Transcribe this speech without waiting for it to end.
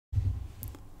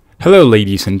Hello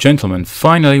ladies and gentlemen,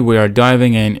 finally we are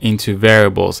diving into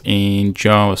variables in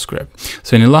JavaScript.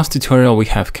 So in the last tutorial we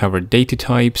have covered data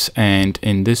types, and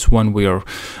in this one we are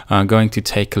going to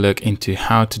take a look into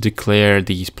how to declare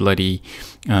these bloody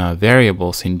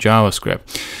variables in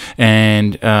JavaScript.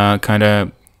 And kind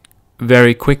of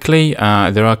very quickly,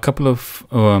 there are a couple of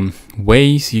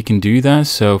ways you can do that.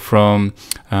 So from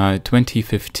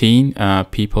 2015,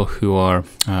 people who are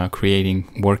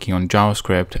working on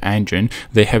JavaScript engine,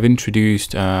 they have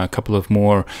introduced a couple of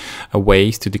more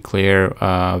ways to declare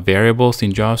variables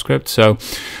in JavaScript. So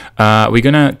we're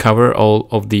gonna cover all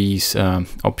of these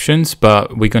options,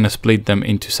 but we're gonna split them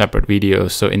into separate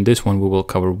videos. So in this one we will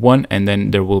cover one, and then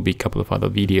there will be a couple of other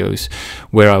videos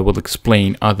where I will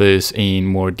explain others in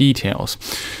more details.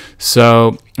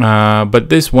 So but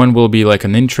this one will be like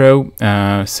an intro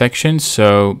section,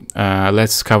 so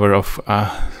let's cover off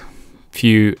a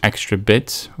few extra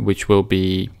bits which will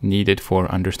be needed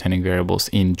for understanding variables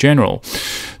in general.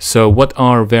 So what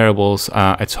are variables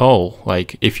at all?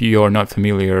 Like, if you are not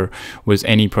familiar with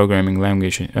any programming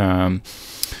language in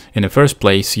the first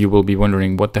place, you will be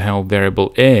wondering what the hell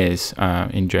variable is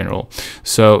in general.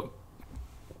 So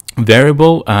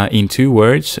variable, in two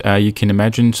words, you can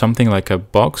imagine something like a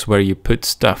box where you put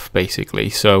stuff, basically.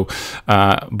 So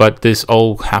but this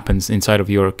all happens inside of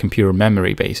your computer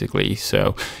memory, basically.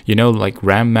 So you know, like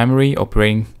RAM memory,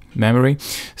 operating memory.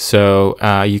 So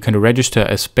you can register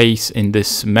a space in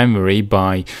this memory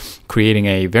by creating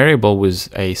a variable with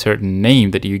a certain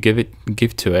name that you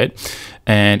give to it,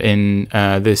 and in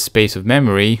this space of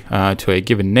memory, to a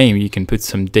given name, you can put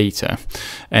some data,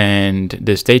 and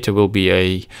this data will be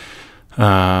a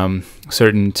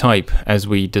certain type, as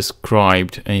we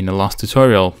described in the last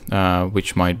tutorial,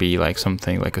 which might be like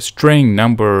something like a string,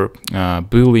 number,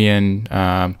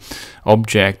 boolean,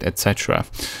 object, etc.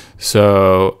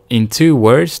 So in two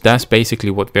words, that's basically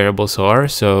what variables are.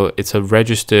 So it's a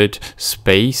registered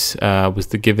space with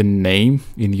the given name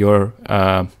in your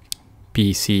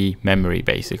PC memory,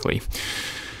 basically.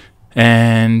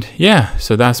 And yeah,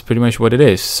 so that's pretty much what it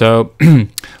is. So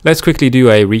let's quickly do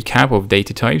a recap of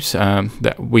data types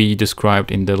that we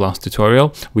described in the last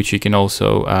tutorial, which you can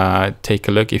also take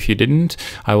a look if you didn't.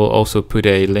 I will also put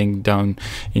a link down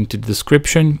into the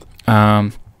description.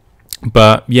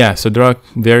 But yeah, so there are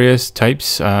various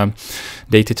types,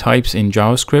 data types in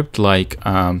JavaScript, like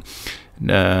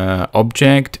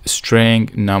object, string,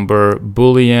 number,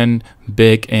 boolean,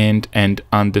 big int, and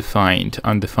undefined.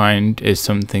 Undefined is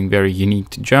something very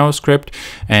unique to JavaScript,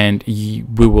 and we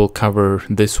will cover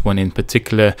this one in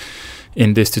particular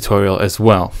in this tutorial as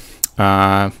well.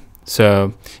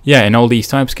 So yeah, and all these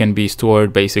types can be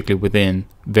stored basically within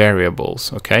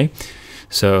variables. Okay,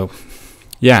 so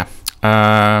yeah,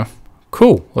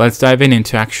 cool. Let's dive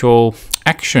into actual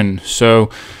action. So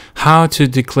how to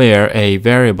declare a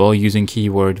variable using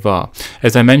keyword var.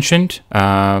 As I mentioned, there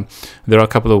are a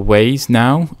couple of ways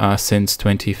now since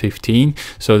 2015.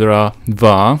 So there are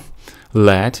var,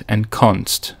 let, and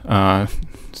const.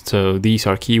 So these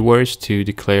are keywords to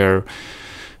declare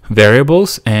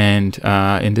variables, and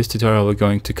in this tutorial we're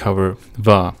going to cover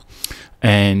var.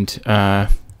 And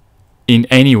in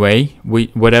any way,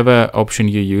 whatever option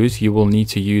you use, you will need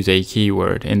to use a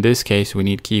keyword. In this case, we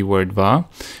need keyword var,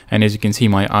 and as you can see,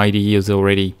 my IDE is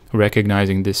already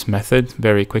recognizing this method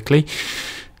very quickly,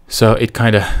 so it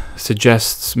kind of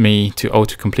suggests me to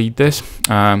auto-complete this.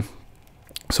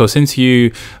 So since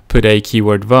you put a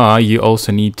keyword var, you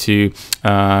also need to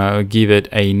give it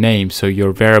a name. So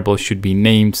your variable should be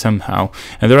named somehow.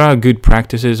 And there are good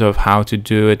practices of how to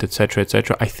do it, etc.,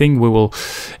 etc. I think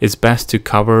it's best to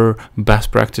cover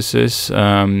best practices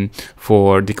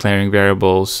for declaring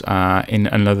variables in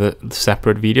another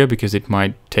separate video, because it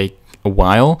might take a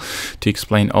while to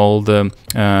explain all the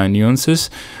nuances.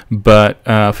 But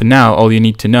for now, all you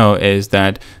need to know is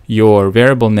that your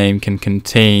variable name can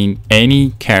contain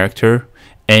any character,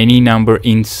 any number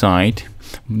inside,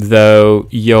 though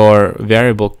your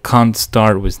variable can't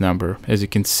start with number. As you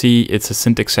can see, it's a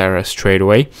syntax error straight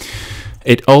away.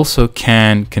 It also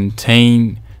can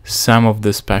contain some of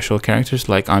the special characters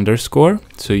like underscore,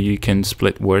 so you can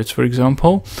split words, for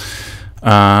example,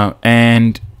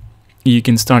 and you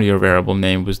can start your variable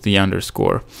name with the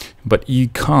underscore, but you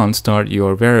can't start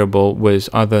your variable with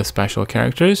other special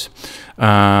characters.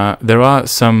 There are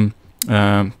some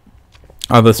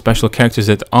other special characters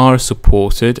that are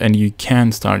supported, and you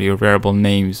can start your variable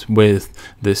names with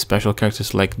the special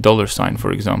characters like $,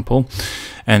 for example,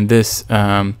 and this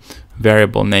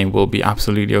variable name will be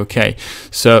absolutely okay.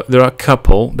 So there are a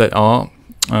couple that are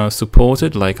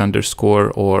supported, like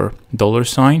underscore or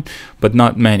 $, but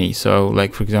not many. So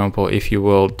like, for example, if you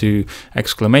will do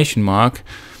exclamation mark,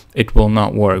 it will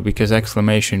not work, because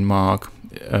exclamation mark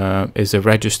is a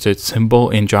registered symbol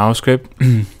in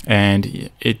JavaScript and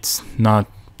it's not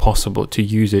possible to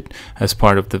use it as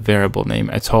part of the variable name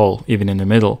at all, even in the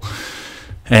middle.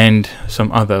 And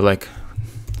some other, like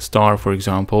star, for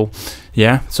example.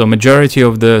 Yeah, so majority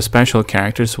of the special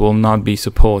characters will not be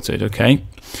supported. Okay,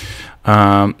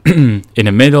 in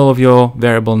the middle of your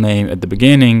variable name, at the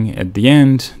beginning, at the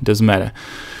end, doesn't matter.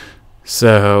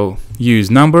 So use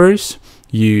numbers,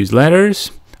 use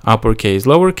letters, uppercase,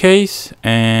 lowercase,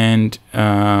 and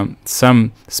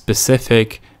some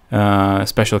specific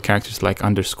special characters like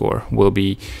underscore will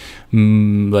be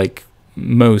like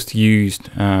most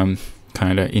used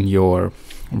kind of in your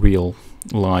real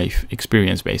life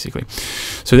experience, basically.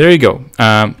 So there you go.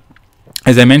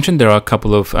 As I mentioned, there are a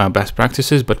couple of best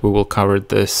practices, but we will cover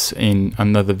this in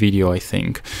another video, I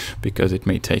think, because it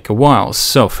may take a while.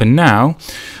 So for now,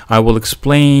 I will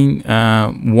explain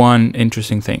one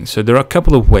interesting thing. So there are a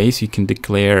couple of ways you can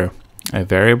declare a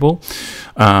variable.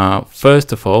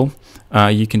 First of all,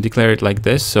 you can declare it like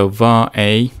this. So var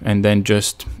a, and then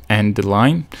just end the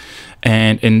line.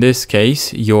 And in this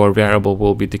case, your variable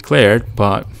will be declared,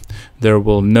 but there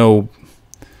will no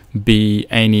be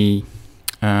any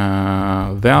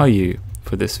value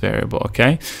for this variable.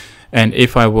 Okay, and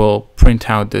if I will print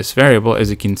out this variable, as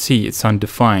you can see, it's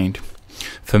undefined,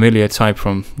 familiar type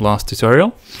from last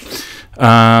tutorial.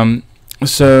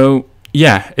 So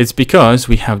yeah, it's because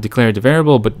we have declared the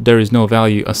variable, but there is no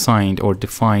value assigned or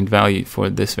defined value for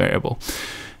this variable.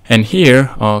 And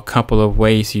here are a couple of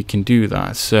ways you can do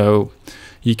that. So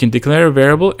you can declare a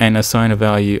variable and assign a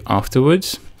value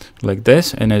afterwards, like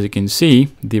this, and as you can see,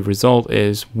 the result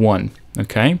is 1.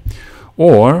 Okay,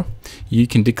 or you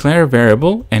can declare a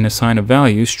variable and assign a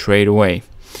value straight away,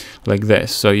 like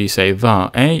this. So you say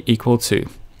var a equal to.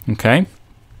 Okay,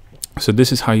 so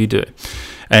this is how you do it.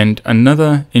 And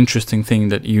another interesting thing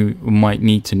that you might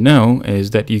need to know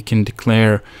is that you can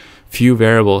declare few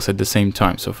variables at the same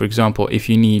time. So for example, if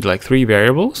you need like 3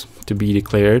 variables to be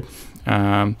declared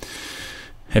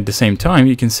at the same time,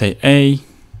 you can say a,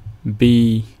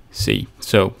 b, c.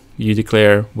 So you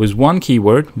declare with one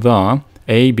keyword var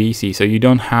a, b, c. So you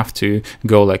don't have to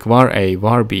go like var a,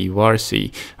 var b, var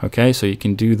c. Okay, so you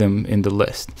can do them in the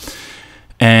list.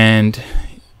 And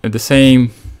at the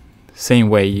same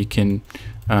way, you can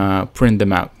print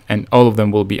them out, and all of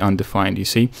them will be undefined, you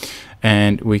see.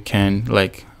 And we can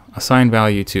like assign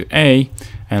value to a,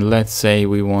 and let's say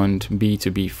we want b to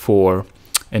be 4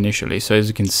 initially. So as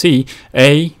you can see,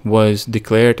 a was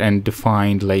declared and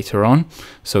defined later on,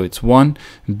 so it's 1.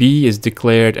 B is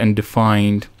declared and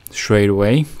defined straight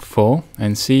away, 4,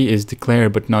 and c is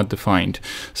declared but not defined,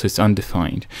 so it's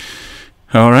undefined.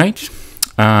 All right,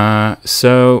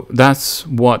 so that's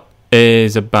what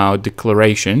is about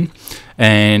declaration.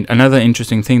 And another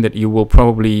interesting thing that you will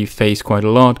probably face quite a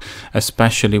lot,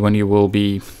 especially when you will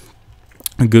be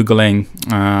Googling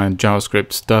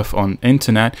JavaScript stuff on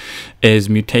internet, is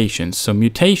mutations. So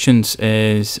mutations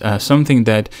is something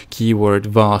that keyword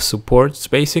var supports,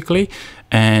 basically,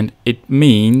 and it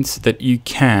means that you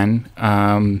can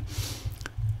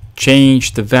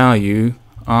change the value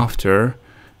after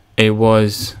it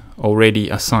was already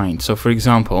assigned. So for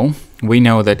example, we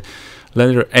know that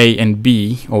letter A and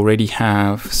B already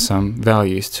have some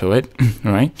values to it,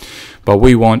 right? But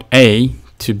we want A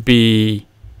to be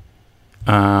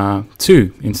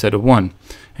 2 instead of 1,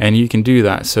 and you can do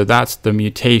that. So that's the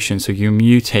mutation. So you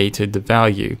mutated the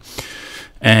value,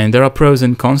 and there are pros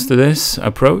and cons to this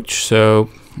approach. So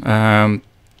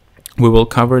we will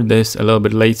cover this a little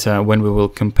bit later when we will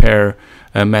compare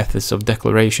methods of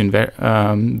declaration,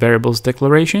 variables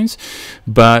declarations,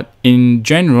 but in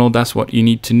general that's what you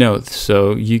need to know.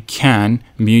 So you can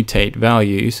mutate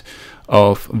values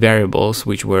of variables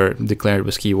which were declared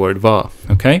with keyword var.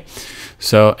 Okay,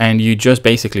 so and you just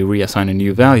basically reassign a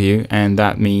new value, and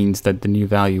that means that the new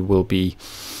value will be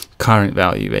current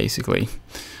value, basically.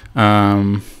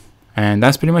 And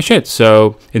that's pretty much it.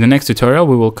 So in the next tutorial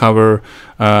we will cover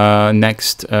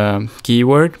next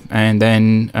keyword, and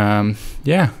then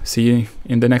yeah, see you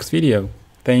in the next video.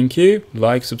 Thank you.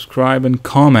 Like, subscribe and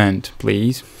comment,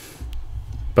 please.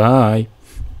 Bye.